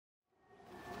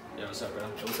what's up, bro?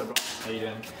 Hey, what's up, bro? How you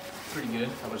doing? Pretty good.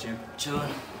 How about you? Chilling.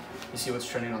 You see what's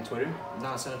trending on Twitter?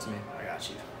 Nah, send it to me. I got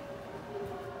you.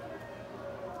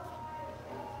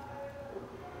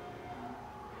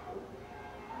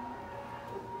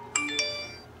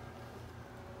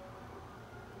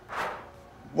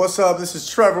 What's up? This is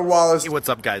Trevor Wallace. Hey, what's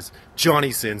up, guys?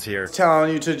 Johnny Sins here.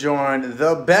 Telling you to join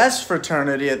the best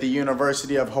fraternity at the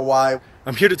University of Hawaii,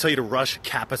 I'm here to tell you to rush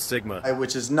Kappa Sigma.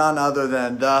 which is none other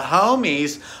than the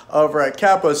homies over at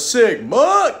Kappa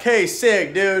Sigma.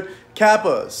 K-Sig, dude.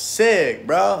 Kappa Sig,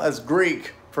 bro. That's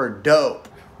Greek for dope.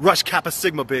 Rush Kappa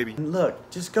Sigma, baby. And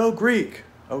look, just go Greek,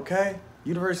 okay?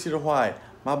 University of Hawaii.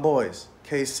 My boys,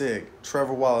 K-Sig,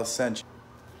 Trevor Wallace sent you.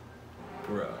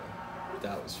 Bro,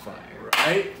 that was fire.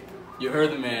 Right? You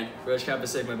heard the man. Rush Kappa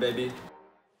Sigma, baby.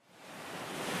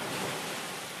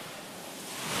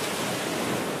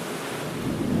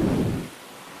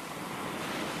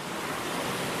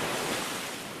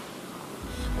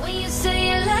 When you say